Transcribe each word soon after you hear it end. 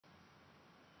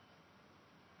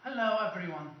Hello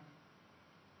everyone.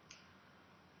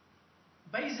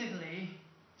 Basically,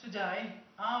 today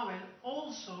I will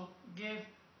also give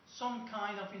some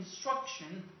kind of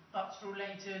instruction that's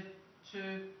related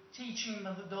to teaching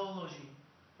methodology,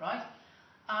 right?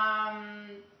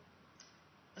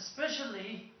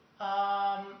 Especially,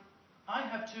 I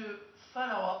have to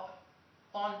follow up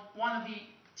on one of the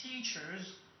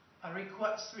teachers'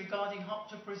 requests regarding how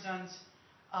to present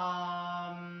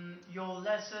your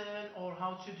lesson or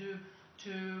how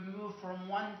to move from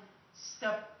one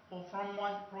step or from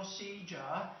one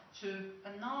procedure to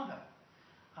another.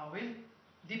 I will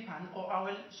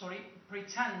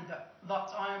pretend that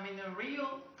I am in a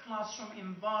real classroom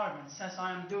environment, since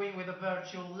I am doing with a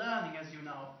virtual learning, as you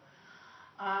know.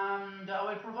 And I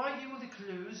will provide you with the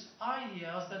clues,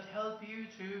 ideas that help you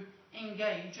to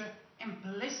engage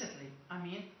implicitly,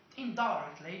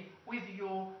 indirectly, with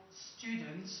your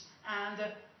students and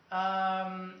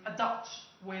adapt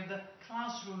with the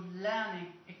classroom learning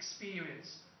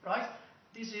experience, right?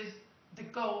 This is the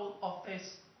goal of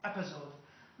this episode.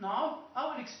 Now, I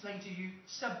will explain to you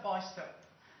step by step.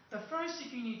 The first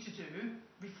thing you need to do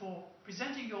before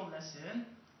presenting your lesson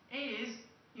is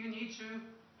you need to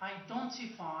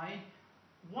identify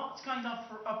what kind of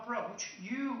approach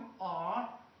you are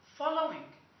following.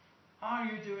 Are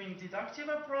you doing deductive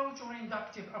approach or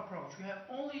inductive approach? We have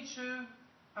only two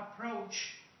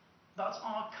approaches that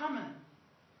are common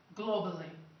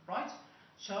globally, right?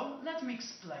 So let me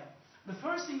explain. The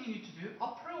first thing you need to do,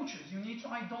 approaches. You need to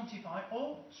identify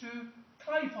or to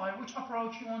clarify which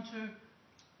approach you want to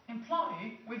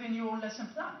employ within your lesson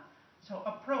plan. So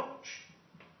approaches.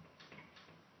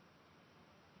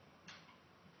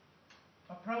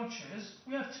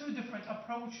 We have two different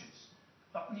approaches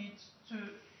that need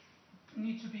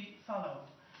to be followed.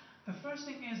 The first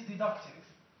thing is deductive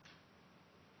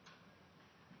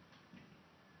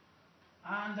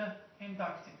and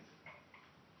inductive.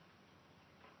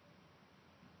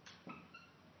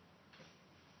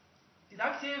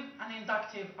 Deductive and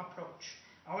inductive approach.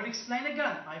 I will explain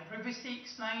again. I previously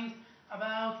explained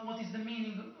about what is the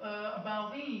meaning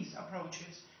about these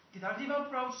approaches. Deductive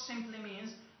approach simply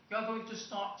means you are going to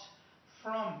start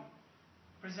from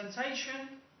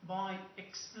presentation by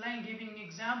giving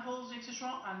examples,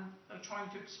 etc., and trying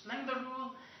to explain the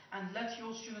rule and let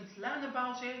your students learn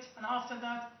about it, and after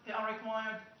that they are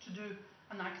required to do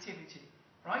an activity,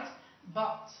 right?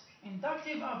 But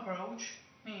inductive approach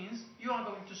means you are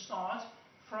going to start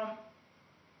from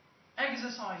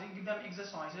exercising, give them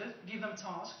exercises, give them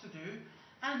tasks to do,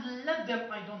 and let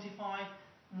them identify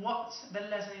what the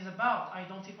lesson is about,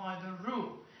 identify the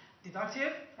rule.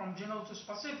 Deductive, from general to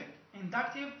specific.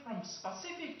 Inductive, from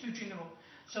specific to general.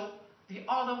 So, the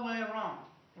other way around,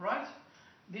 right?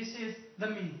 This is the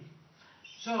meaning.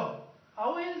 So, I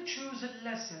will choose a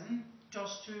lesson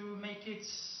just to make it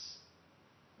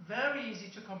very easy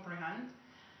to comprehend.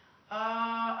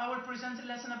 I will present a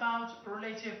lesson about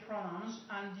relative pronouns,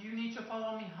 and you need to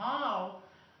follow me how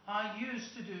I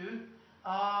used to do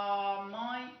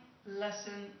my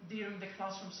lesson during the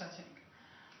classroom setting.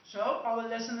 So our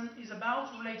lesson is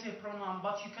about relative pronoun,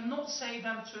 but you cannot say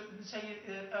them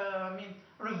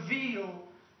reveal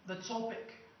the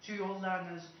topic to your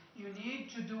learners. You need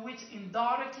to do it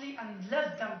indirectly and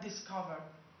let them discover,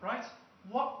 right,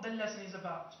 what the lesson is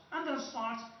about. And then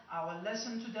start. Our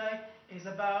lesson today is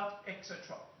about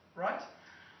etc. Right?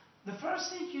 The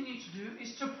first thing you need to do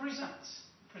is to present.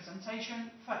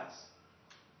 Presentation phase.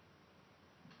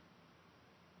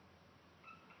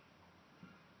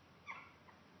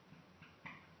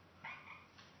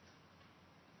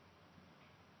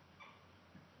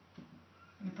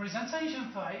 The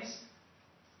presentation phase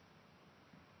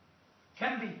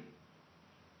can be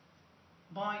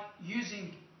by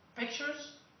using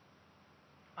pictures,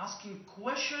 asking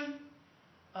questions,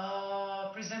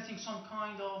 presenting some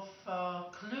kind of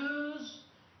clues,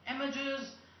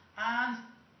 images, and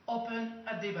open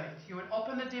a debate. You will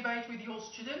open a debate with your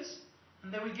students,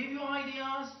 and they will give you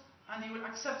ideas, and you will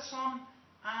accept some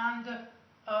and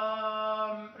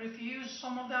refuse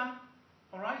some of them,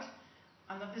 alright?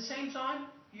 And at the same time,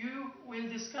 you will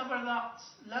discover that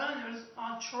learners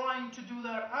are trying to do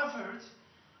their effort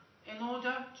in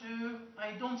order to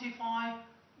identify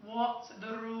what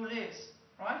the rule is,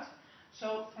 right?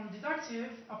 So from deductive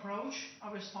approach,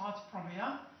 I will start from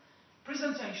here.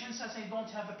 Presentation, since I don't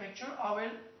have a picture, I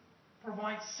will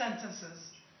provide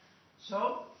sentences.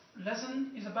 So,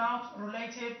 lesson is about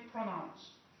relative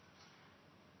pronouns.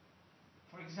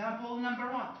 For example, number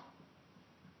 1.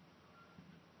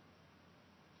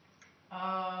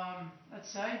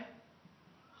 Let's say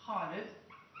Khalid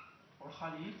or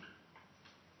Khalid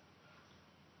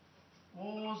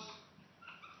was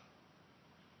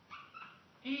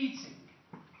eating.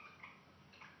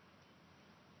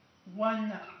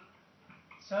 When.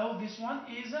 So this one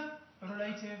is a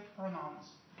relative pronouns.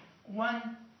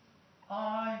 When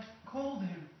I called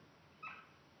him.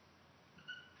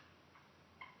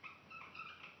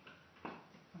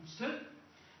 Understood?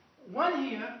 When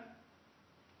here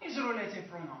is a relative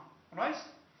pronoun, right?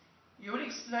 You will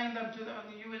explain them to them.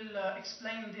 You will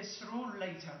explain this rule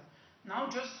later. Now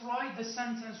just write the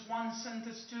sentence 1,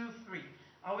 sentence 2, 3.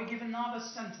 I will give another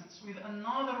sentence with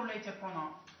another relative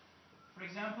pronoun. For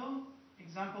example,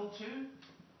 example 2.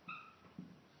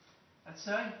 Let's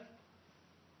say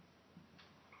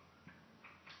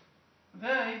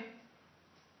they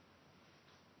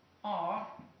are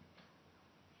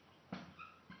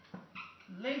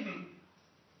living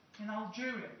in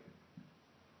Algeria.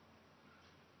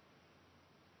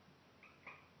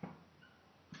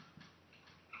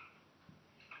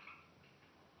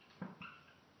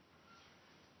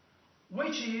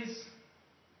 Which is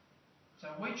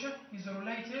a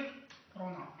relative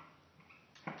pronoun,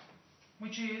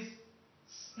 which is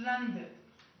splendid.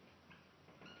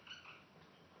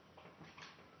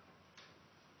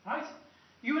 Right?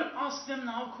 You will ask them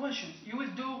now questions. You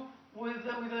will do we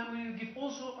will give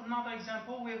also another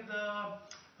example with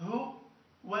who,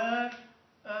 where,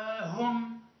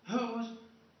 whom, whose.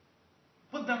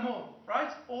 Put them all,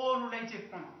 right? All relative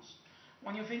pronouns.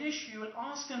 When you finish, you will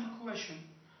ask them a question.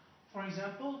 For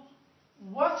example,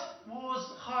 what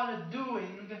was Khalid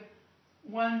doing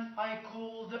when I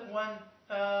called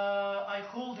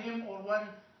him, or when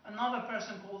another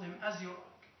person called him, as you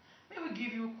like? They will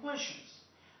give you questions,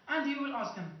 and you will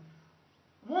ask them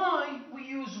why we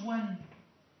use when.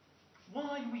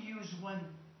 Why we use when?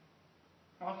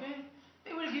 Okay?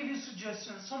 They will give you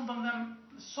suggestions. Some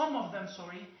of them,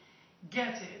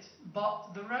 get it,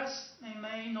 but the rest they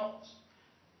may not.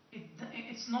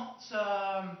 It's not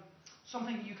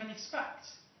something you can expect.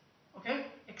 Okay?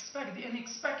 Expect the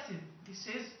unexpected. This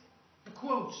is the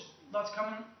quote that's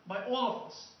common by all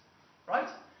of us. Right?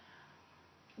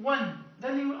 When?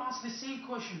 Then you will ask the same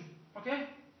question. Okay?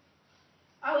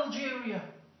 Algeria.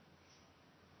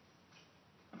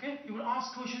 Okay? You will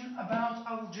ask question about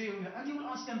Algeria, and you will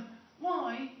ask them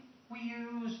why we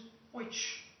use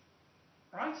which.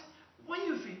 Right? When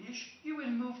you finish, you will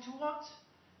move to what?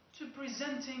 To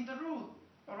presenting the rule.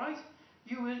 Alright?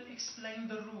 You will explain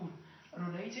the rule.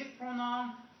 Relative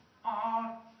pronoun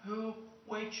are, who,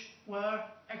 which, where,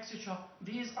 etc.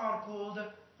 These are called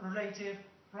relative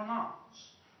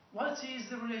pronouns. What is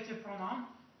the relative pronoun?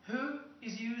 Who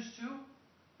is used to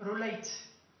relate.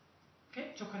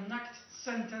 Okay? To connect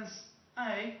sentence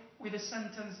A with a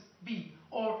sentence B,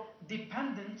 or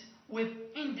dependent with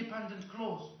independent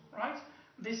clause. Right?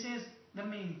 This is the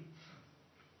meaning.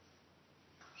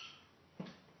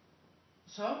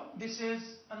 So this is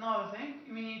another thing.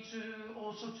 We need to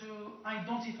also to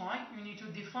identify. We need to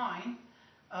define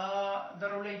the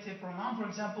relative pronoun. For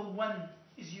example, when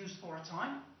is used for a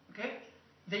time. Okay,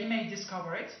 they may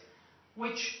discover it.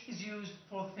 Which is used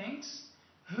for things.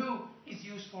 Who is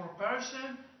used for a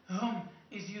person. Whom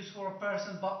is used for a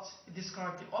person, but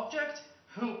describe the object.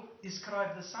 Who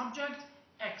describe the subject,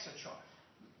 etc.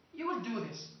 You will do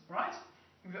this, right?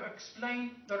 You will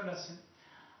explain the lesson.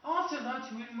 After that,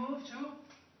 you will move to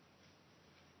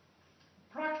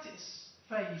practice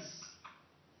phase.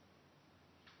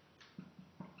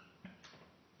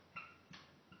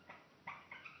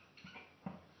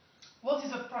 What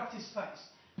is a practice phase?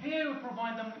 Here we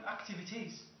provide them with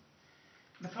activities.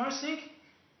 The first thing,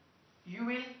 you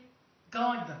will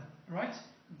guide them, right?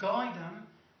 Guide them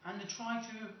and try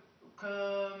to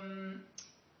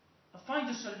find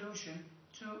a solution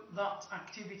to that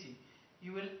activity.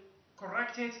 You will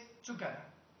correct it together.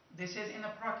 This is in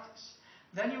a practice.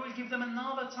 Then you will give them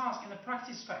another task in a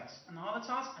practice phase, another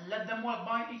task, and let them work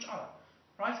by each other,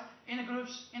 right? In a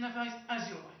groups, in a phase, as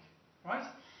you like, right?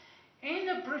 In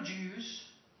the produce,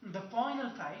 the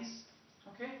final phase,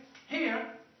 okay?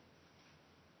 Here,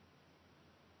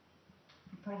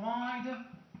 provide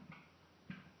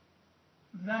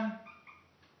them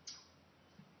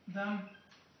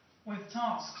with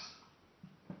tasks.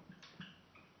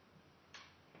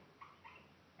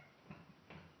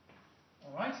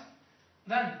 All right?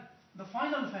 Then, the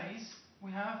final phase,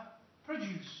 we have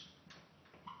produce.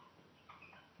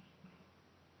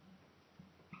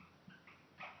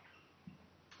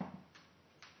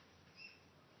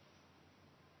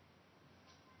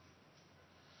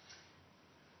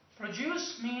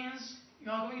 Produce means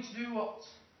you are going to do what?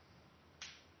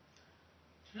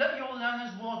 To let your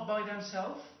learners work by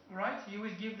themselves, right? You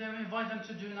will invite them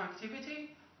to do an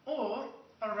activity or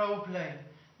a role play.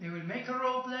 They will make a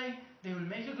role play, they will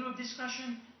make a group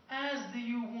discussion, as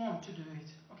you want to do it,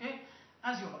 okay?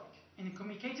 As you like. In a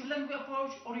communicative language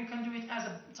approach, or you can do it as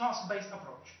a task-based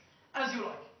approach. As you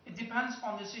like. It depends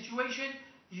on the situation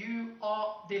you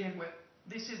are dealing with.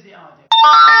 This is the idea.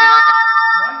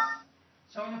 Right?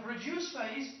 So in the produce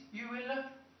phase, you will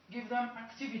give them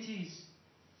activities.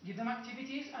 Give them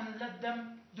activities and let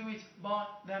them do it by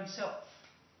themselves.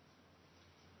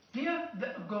 Here,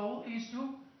 the goal is to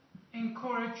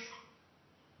encourage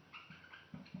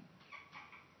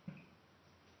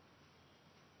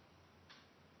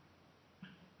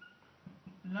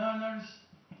learners'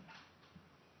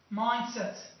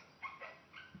 mindset.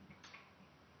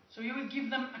 So you will give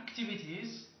them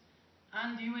activities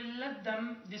and you will let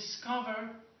them discover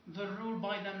the rule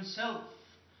by themselves.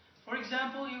 For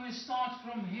example, you will start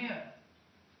from here,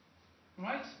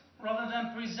 right? Rather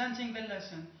than presenting the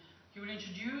lesson, you will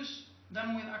introduce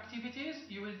them with activities,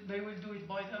 they will do it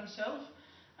by themselves,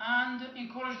 and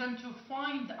encourage them to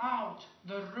find out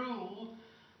the rule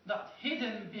that's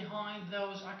hidden behind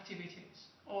those activities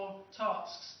or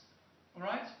tasks,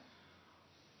 right?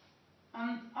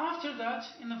 And after that,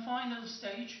 in the final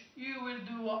stage, you will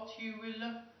do what you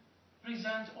will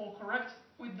present or correct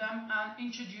with them and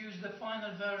introduce the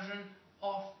final version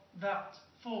of that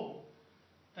form.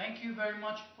 Thank you very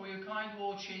much for your kind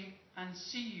watching and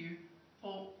see you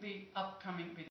for the upcoming video.